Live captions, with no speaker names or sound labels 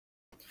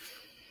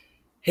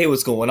Hey,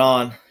 what's going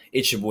on?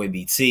 It's your boy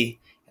BT,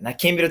 and I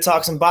came here to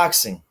talk some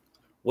boxing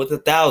with the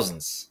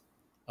thousands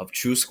of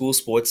True School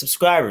Sports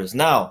subscribers.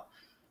 Now,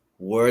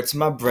 word to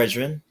my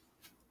brethren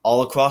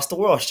all across the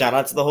world. Shout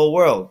out to the whole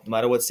world. No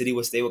matter what city,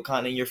 what state, what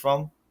continent you're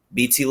from,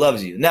 BT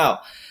loves you.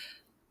 Now,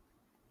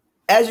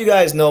 as you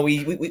guys know,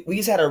 we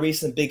just had a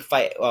recent big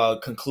fight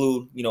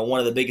conclude. One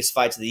of the biggest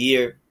fights of the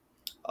year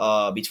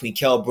between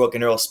Kell Brook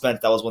and Earl Spence.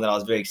 That was one that I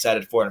was very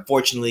excited for.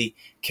 Unfortunately,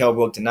 Kell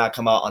Brook did not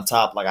come out on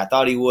top like I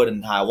thought he would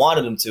and how I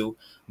wanted him to.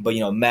 But,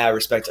 mad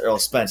respect to Earl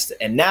Spence.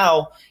 And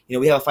now,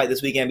 we have a fight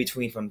this weekend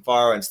between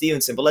Fonfara and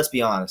Stevenson. But let's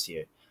be honest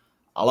here.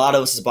 A lot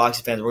of us as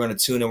boxing fans, we're going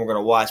to tune in, we're going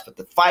to watch. But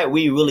the fight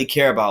we really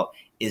care about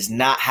is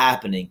not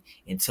happening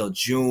until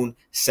June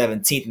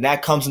 17th. And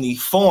that comes in the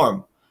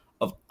form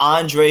of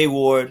Andre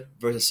Ward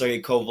versus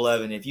Sergey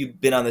Kovalev. And if you've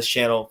been on this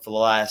channel for the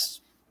last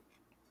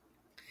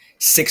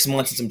 6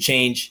 months and some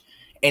change,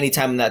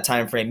 anytime in that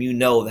time frame,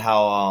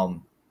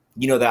 how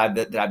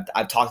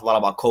I've talked a lot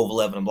about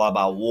Kovalev and a lot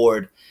about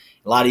Ward.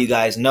 A lot of you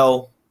guys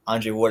know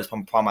Andre Ward is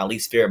probably my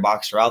least favorite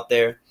boxer out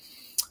there.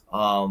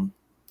 And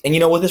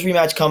with this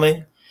rematch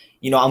coming,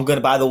 I'm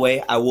gonna. By the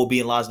way, I will be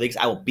in Las Vegas.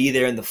 I will be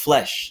there in the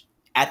flesh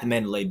at the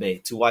Mandalay Bay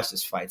to watch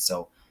this fight.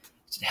 So,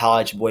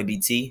 holla at your boy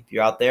BT if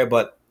you're out there.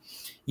 But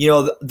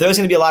there's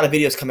gonna be a lot of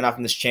videos coming out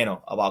from this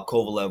channel about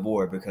Kovalev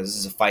Ward because this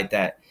is a fight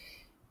that,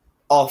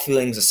 all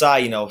feelings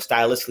aside,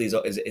 stylistically is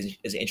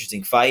an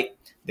interesting fight.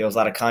 There was a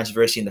lot of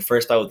controversy in the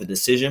first fight with the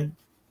decision.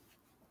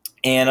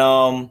 And,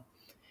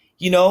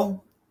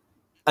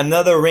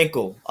 another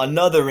wrinkle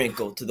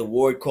to the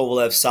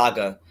Ward-Kovalev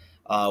saga,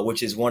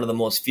 which is one of the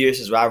most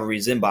fiercest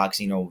rivalries in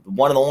boxing.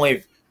 One of the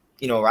only,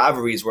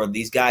 rivalries where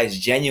these guys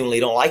genuinely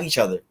don't like each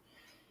other.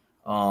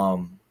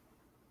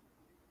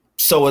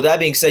 So with that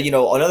being said,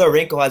 another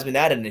wrinkle has been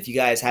added. And if you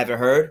guys haven't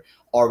heard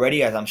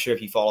already, as I'm sure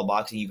if you follow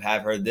boxing, you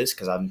have heard this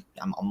because I'm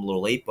a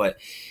little late. But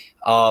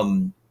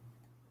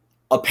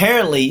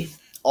apparently,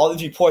 all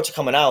these reports are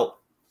coming out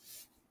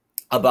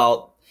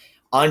about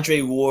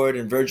Andre Ward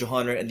and Virgil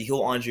Hunter and the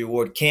whole Andre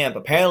Ward camp.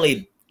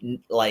 Apparently,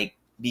 like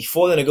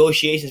before the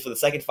negotiations for the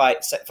second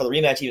fight, for the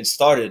rematch even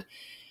started,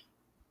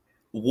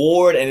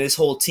 Ward and his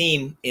whole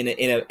team, in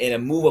a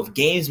move of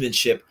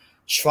gamesmanship,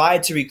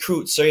 tried to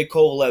recruit Sergey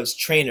Kovalev's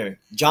trainer,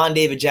 John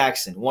David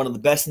Jackson, one of the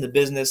best in the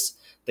business,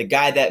 the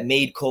guy that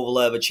made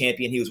Kovalev a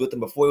champion. He was with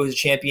him before he was a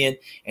champion,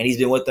 and he's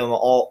been with them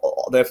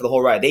all there for the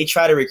whole ride. They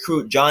try to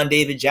recruit John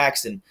David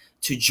Jackson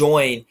to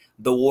join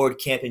the Ward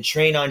camp and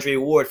train Andre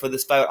Ward for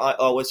this fight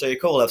with Sergey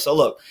Kovalev. So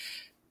look,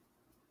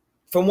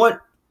 from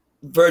what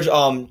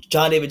John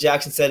David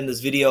Jackson said in this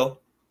video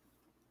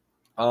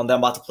that I'm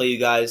about to play you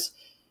guys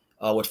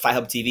with Fight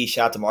Hub TV,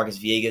 shout out to Marcus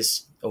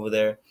Villegas over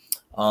there.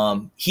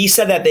 He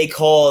said that they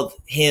called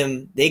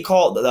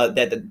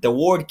the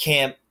Ward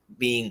camp,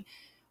 being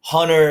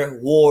Hunter,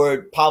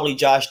 Ward, probably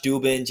Josh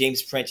Dubin,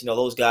 James Prince,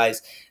 those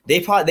guys. They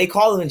called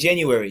him in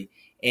January,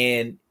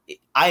 and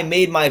I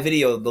made my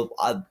video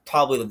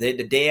probably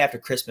the day after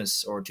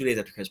Christmas or 2 days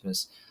after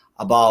Christmas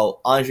about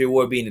Andre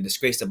Ward being a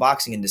disgrace to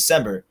boxing in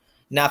December.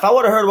 Now, if I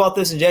would have heard about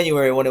this in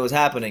January when it was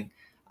happening,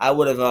 I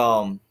would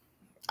have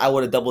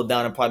doubled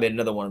down and probably made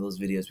another one of those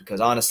videos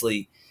because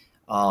honestly,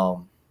 there's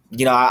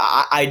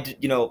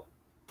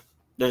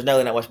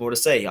really not much more to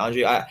say.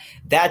 Andre,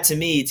 that to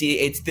me,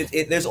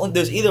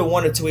 there's either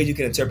one or two ways you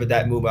can interpret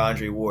that move by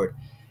Andre Ward,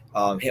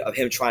 of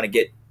him trying to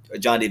get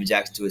John David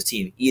Jackson to his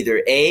team.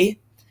 Either A,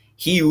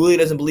 he really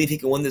doesn't believe he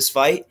can win this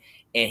fight,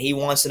 and he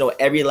wants to know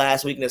every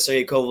last weakness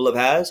Sergey Kovalev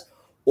has,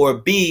 or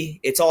B,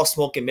 it's all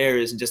smoke and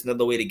mirrors and just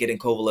another way to get in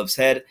Kovalev's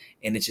head,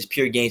 and it's just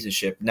pure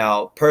gamesmanship.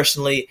 Now,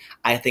 personally,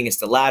 I think it's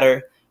the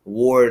latter.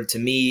 Ward, to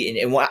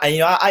me,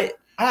 I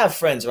have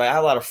friends, right? I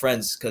have a lot of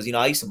friends because,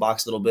 I used to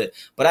box a little bit,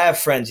 but I have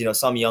friends,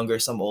 some younger,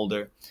 some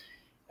older,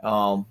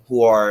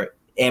 who are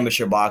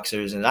amateur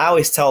boxers. And I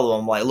always tell them,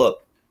 I'm like,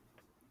 look,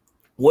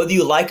 whether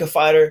you like a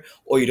fighter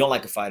or you don't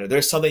like a fighter,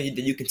 there's something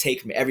that you can take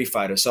from every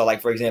fighter. So,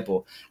 like, for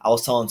example, I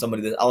was telling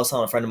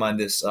a friend of mine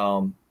this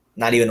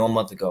not even 1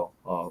 month ago,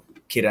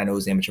 kid I know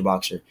who's an amateur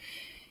boxer.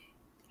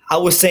 I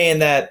was saying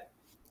that,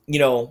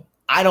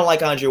 I don't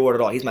like Andre Ward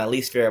at all. He's my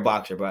least favorite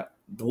boxer, but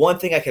the one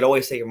thing I could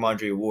always take from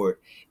Andre Ward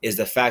is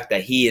the fact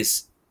that he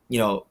is,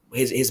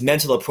 his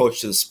mental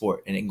approach to the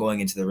sport and going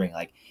into the ring.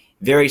 Like,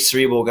 very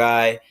cerebral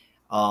guy,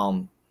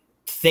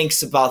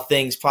 thinks about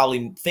things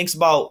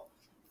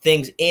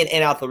in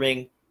and out the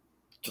ring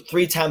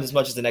 3 times as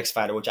much as the next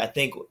fighter, which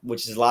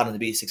has allowed him to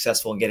be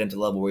successful and get him to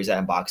the level where he's at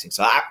in boxing.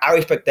 So I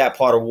respect that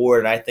part of Ward,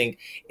 and I think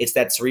it's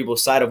that cerebral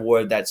side of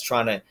Ward that's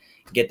trying to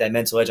get that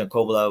mental edge on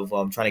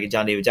Kovalev, trying to get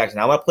John David Jackson.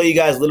 Now, I'm going to play you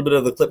guys a little bit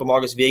of the clip of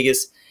Marcus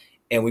Vegas,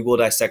 and we will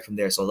dissect from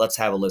there. So let's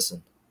have a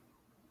listen.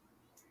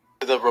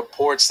 The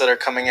reports that are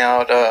coming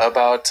out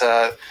about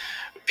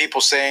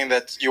people saying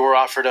that you were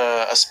offered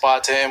a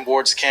spot in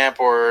Ward's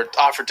camp or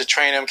offered to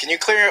train him. Can you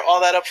clear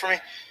all that up for me?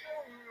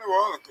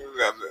 Well,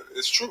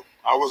 it's true.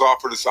 I was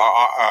offered this.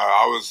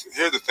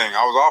 Here's the thing.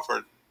 I was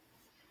offered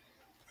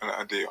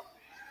a deal,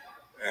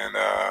 and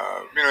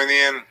in the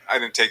end, I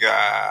didn't take it.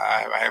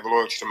 I have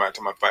loyalty to my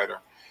fighter,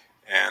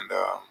 and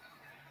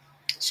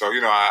So,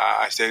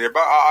 I stayed there.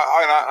 But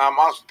I'm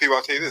honest with people.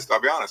 I'll tell you this.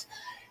 I'll be honest.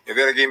 If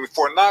they'd have gave me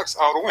 4 knocks,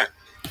 I would have went.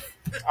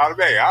 I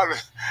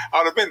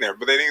would have been there.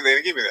 But they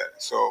didn't give me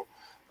that. So,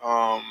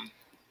 but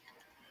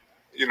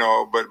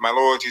my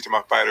loyalty to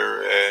my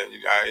fighter,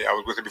 I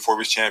was with him before he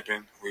was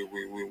champion.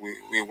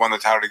 We won the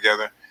title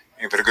together.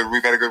 And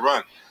we've had a good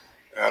run.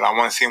 And I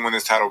want to see him win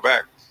this title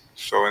back.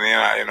 So in the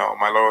end,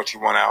 my loyalty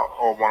won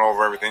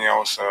over everything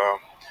else.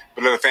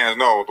 But let the fans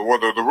know, the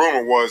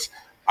rumor was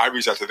I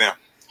reached out to them.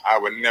 I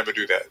would never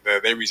do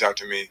that. They reached out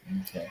to me.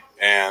 Okay.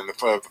 And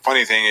the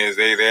funny thing is,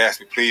 they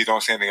asked me, please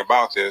don't say anything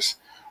about this,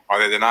 or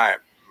they deny it.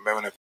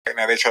 But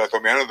now they try to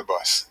throw me under the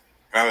bus.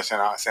 And I said,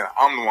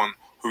 I'm the one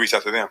who reached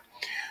out to them.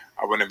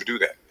 I would never do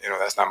that.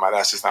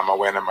 That's just not my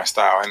way and not my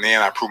style. In the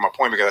end, I proved my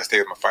point because I stayed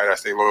with my fighter. I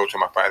stayed loyal to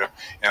my fighter,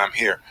 and I'm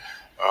here.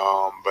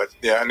 But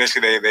yeah,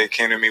 initially they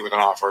came to me with an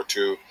offer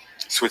to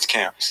switch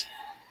camps.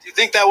 Do you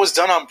think that was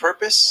done on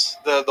purpose?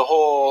 The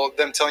whole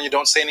them telling you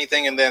don't say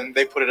anything and then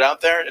they put it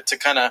out there to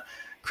kind of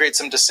create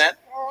some dissent?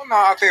 Oh, no,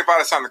 I think if I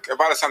had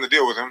signed the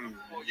deal with him,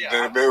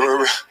 then it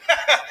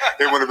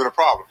wouldn't have been a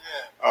problem.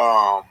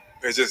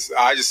 It's just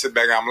I just sit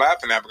back and I'm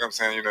laughing at because I'm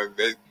saying,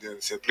 they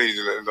said, please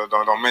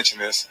don't mention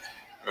this.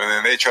 And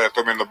then they try to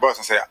throw me in the bus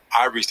and say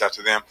I reached out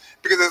to them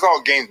because it's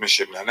all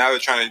gamesmanship now. Now they're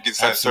trying to get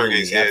inside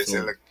Sergey's head and say,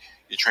 look,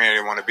 your trainer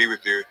didn't want to be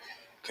with you.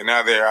 Because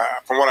now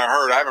from what I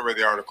heard, I haven't read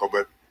the article,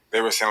 but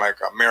they were saying like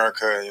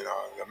America,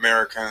 the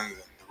Americans and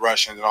the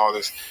Russians and all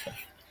this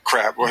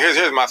crap. Well,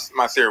 here's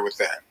my theory with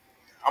that.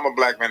 I'm a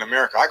black man in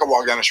America. I could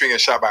walk down the street and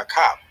get shot by a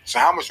cop. So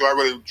how much do I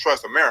really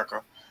trust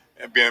America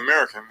and being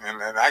American?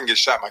 And I can get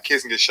shot. My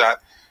kids can get shot.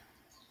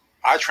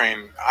 I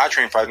train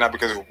fighters not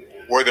because of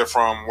where they're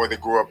from, where they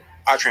grew up.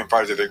 I train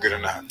fighters if they're good or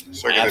not.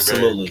 So I get a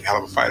very hell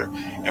of a fighter,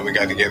 and we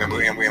got together and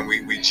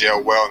we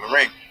gel well in the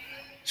ring.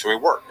 So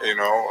it worked.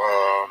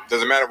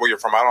 Doesn't matter where you're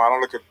from. I don't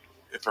look at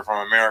if you're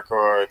from America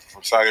or if you're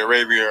from Saudi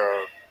Arabia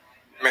or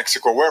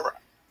Mexico, wherever.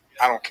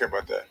 I don't care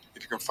about that.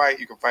 If you can fight,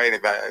 you can fight.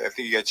 If I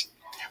think you got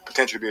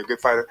potential to be a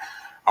good fighter,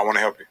 I want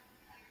to help you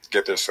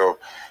get there. So,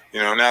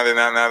 now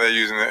they're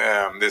using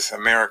this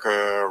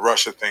America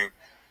Russia thing.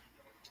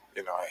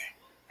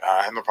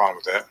 I have no problem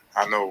with that.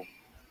 I know.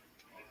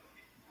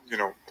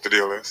 What the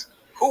deal is.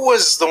 Who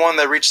was the one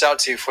that reached out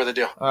to you for the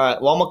deal? All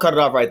right. Well, I'm gonna cut it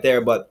off right there.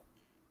 But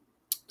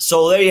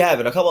so there you have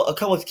it. A couple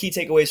of key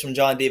takeaways from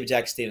John David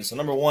Jackson statement. So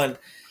number one,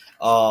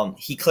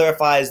 he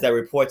clarifies that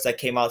reports that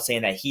came out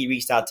saying that he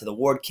reached out to the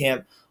Ward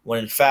camp when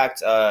in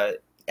fact,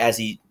 as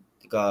he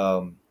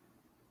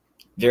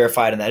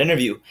verified in that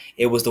interview,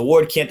 it was the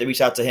Ward camp that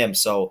reached out to him.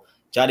 So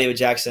John David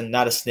Jackson,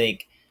 not a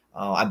snake.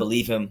 I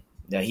believe him.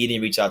 He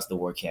didn't reach out to the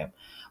Ward camp.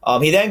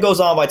 He then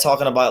goes on by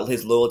talking about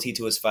his loyalty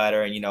to his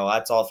fighter, and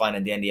that's all fine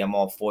and dandy. I'm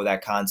all for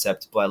that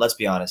concept, but let's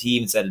be honest. He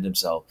even said it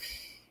himself.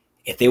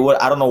 If they would,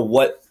 I don't know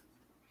what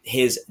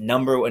his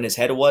number in his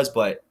head was,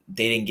 but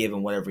they didn't give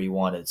him whatever he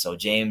wanted. So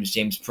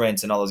James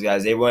Prince, and all those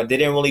guys, they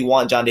didn't really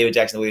want John David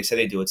Jackson the way they said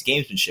they do. It's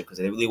gamesmanship because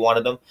if they really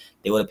wanted him,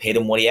 they would have paid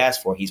him what he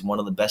asked for. He's one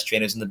of the best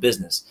trainers in the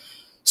business.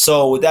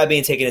 So with that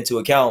being taken into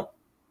account,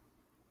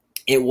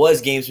 it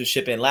was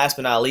gamesmanship. And last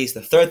but not least,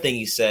 the third thing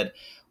he said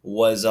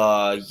was,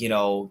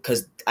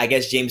 because I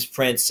guess James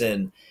Prince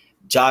and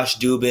Josh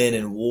Dubin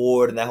and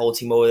Ward and that whole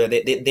team over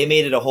there, they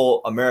made it a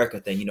whole America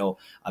thing,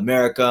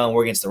 America and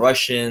we're against the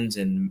Russians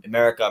and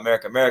America.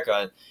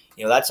 And,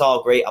 that's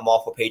all great. I'm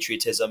all for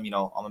patriotism.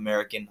 I'm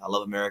American. I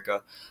love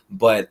America.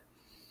 But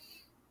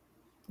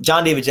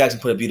John David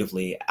Jackson put it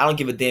beautifully. I don't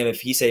give a damn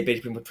if he said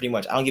pretty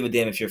much, I don't give a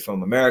damn if you're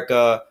from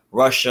America,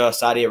 Russia,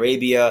 Saudi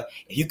Arabia.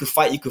 If you could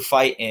fight, you could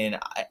fight. And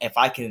if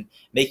I can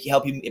make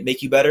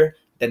you better,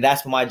 then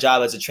that's what my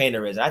job as a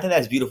trainer is. And I think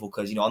that's beautiful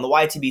because, on the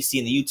YTBC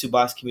and the YouTube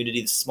box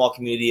community, the small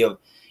community of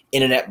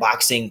internet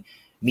boxing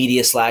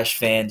media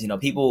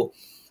 /fans, people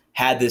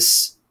had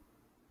this,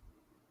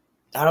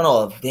 I don't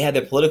know, they had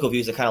their political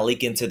views that kind of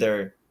leak into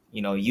their,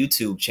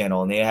 YouTube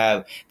channel. And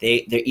they're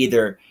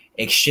either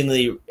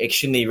extremely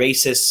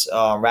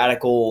racist,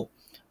 radical,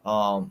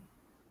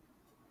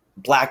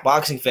 black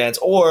boxing fans,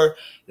 or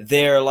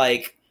they're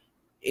like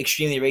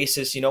extremely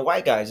racist,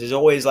 white guys. There's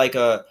always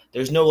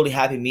there's no really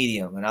happy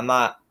medium, and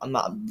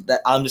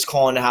I'm just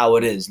calling it how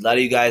it is. A lot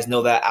of you guys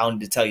know that. I don't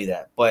need to tell you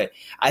that, but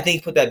I think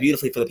he put that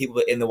beautifully for the people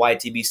in the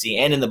YTBC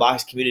and in the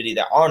boxing community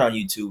that aren't on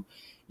YouTube.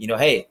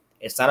 Hey,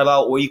 it's not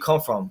about where you come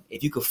from.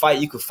 If you could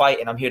fight, you could fight,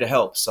 and I'm here to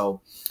help.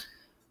 So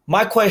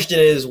my question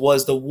is,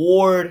 was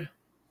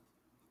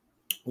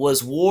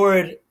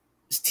Ward's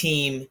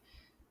team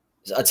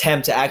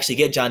attempt to actually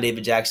get John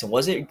David Jackson,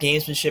 was it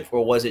gamesmanship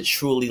or was it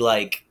truly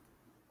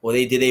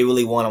did they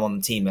really want him on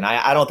the team? And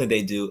I don't think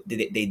they do.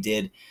 They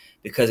did,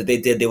 because if they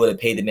did, they would have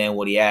paid the man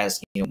what he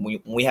asked. When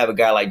we have a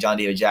guy like John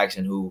David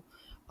Jackson who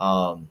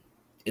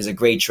is a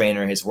great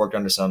trainer, has worked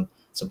under some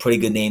pretty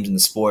good names in the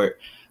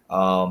sport,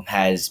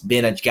 has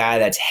been a guy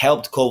that's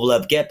helped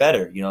Kovalev get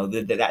better.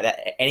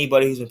 That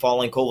anybody who's been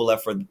following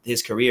Kovalev for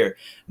his career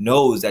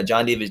knows that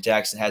John David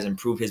Jackson has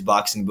improved his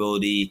boxing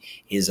ability,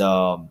 his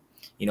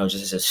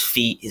just his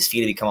feet have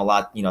become a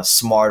lot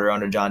smarter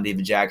under John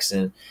David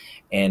Jackson.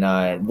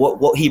 And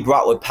what he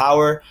brought with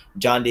power,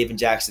 John David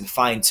Jackson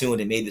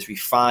fine-tuned and made this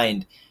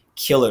refined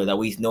killer that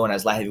we know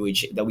as light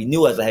heavyweight, that we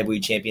knew as a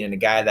heavyweight champion, and a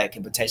guy that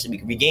can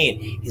potentially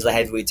regain his light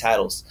heavyweight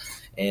titles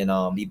and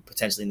be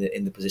potentially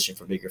in the position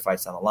for bigger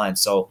fights down the line.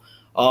 So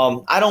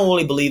I don't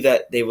really believe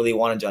that they really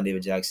wanted John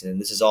David Jackson, and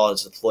this is all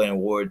just a ploy on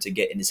Ward to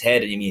get in his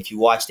head. I mean, if you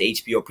watch the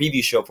HBO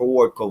preview show for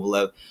Ward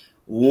Kovalev,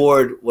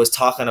 Ward was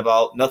talking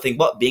about nothing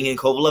but being in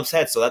Kovalev's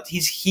head. So that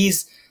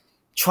he's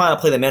trying to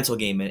play the mental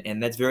game,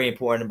 and that's very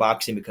important in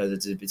boxing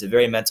because it's a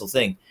very mental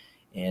thing.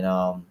 And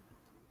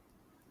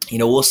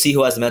we'll see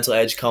who has the mental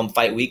edge come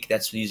fight week.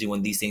 That's usually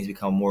when these things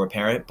become more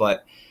apparent.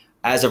 But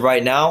as of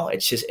right now,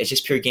 it's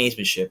just pure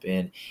gamesmanship.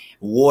 And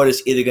Ward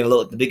is either going to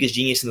look like the biggest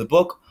genius in the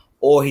book,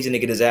 or he's going to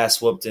get his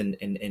ass whooped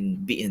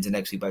and beaten into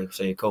next week by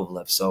Sergey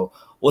Kovalev. So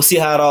we'll see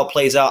how it all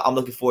plays out. I'm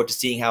looking forward to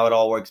seeing how it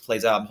all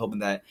plays out. I'm hoping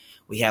that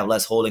we have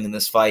less holding in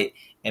this fight,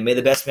 and may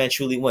the best man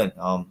truly win.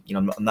 I'm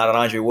not an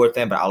Andre Ward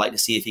fan, but I like to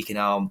see if he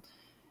can,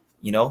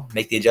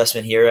 make the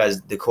adjustment here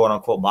as the quote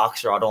unquote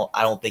boxer. I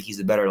don't think he's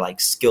a better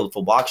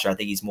skillful boxer. I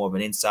think he's more of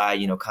an inside,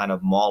 kind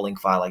of mauling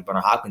fight like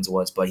Bernard Hopkins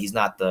was, but he's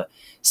not the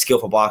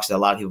skillful boxer that a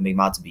lot of people make him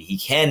out to be. He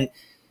can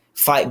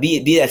fight,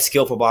 be that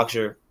skillful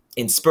boxer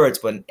in spurts,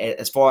 but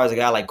as far as a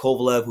guy like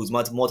Kovalev, who's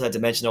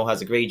multi-dimensional,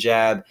 has a great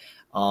jab,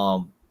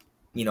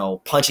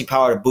 punching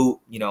power to boot,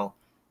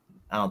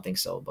 I don't think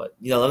so. But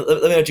let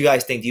me know what you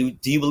guys think.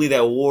 Do you believe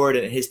that Ward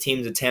and his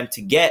team's attempt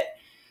to get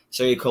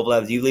Sergey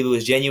Kovalev, do you believe it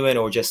was genuine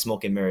or just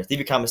smoke and mirrors? Leave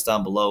your comments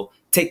down below.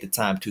 Take the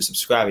time to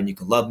subscribe, and you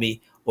can love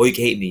me or you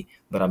can hate me.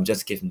 But I'm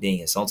just a kid from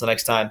Daniel. So until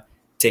next time,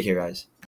 take care, guys.